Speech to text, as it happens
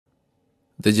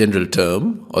The general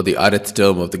term or the rth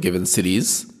term of the given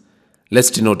series,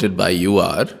 let's denote it by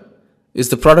UR, is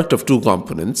the product of two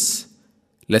components.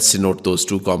 Let's denote those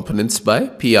two components by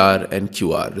PR and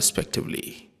QR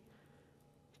respectively.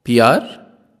 PR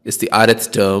is the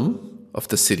rth term of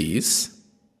the series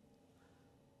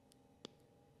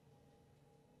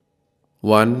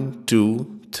 1,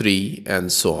 2, 3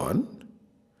 and so on,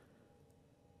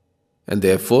 and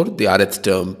therefore the rth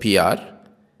term PR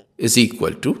is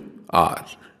equal to R.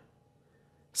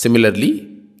 Similarly,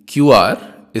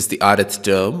 QR is the rth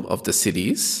term of the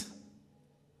series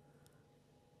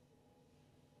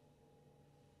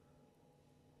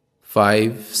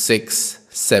 5, 6,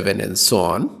 7 and so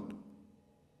on,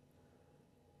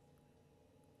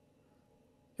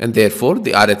 and therefore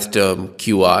the rth term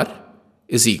QR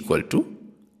is equal to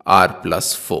R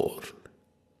plus 4.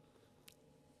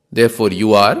 Therefore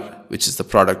UR, which is the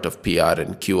product of PR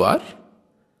and QR,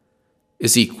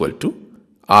 is equal to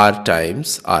R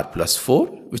times R plus 4,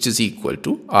 which is equal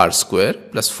to R square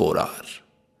plus 4R.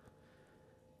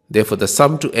 Therefore the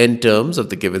sum to n terms of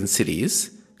the given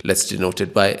series, let's denote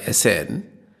it by Sn,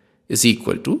 is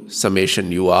equal to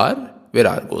summation UR, where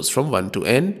R goes from 1 to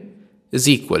n, is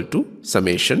equal to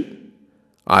summation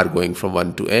R going from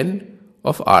 1 to n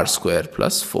of R square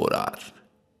plus 4R.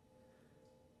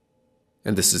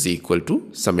 And this is equal to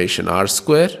summation R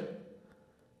square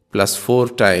plus 4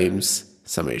 times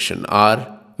summation R,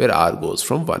 where R goes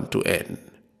from 1 to n.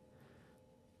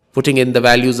 Putting in the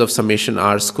values of summation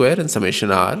R square and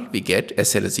summation R, we get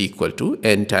Sn is equal to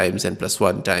n times n plus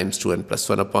 1 times 2n plus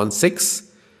 1 upon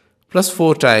 6 plus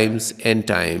 4 times n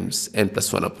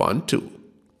plus 1 upon 2.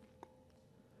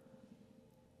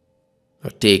 Now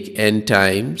take n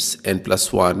times n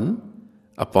plus 1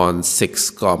 upon 6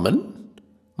 common,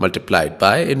 multiplied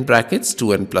by, in brackets,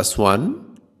 2n plus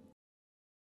 1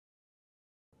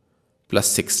 plus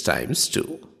 6 times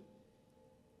 2.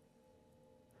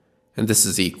 And this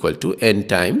is equal to n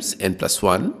times n plus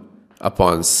 1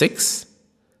 upon 6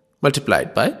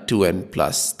 multiplied by 2n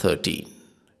plus 13.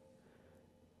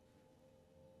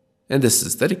 And this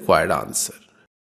is the required answer.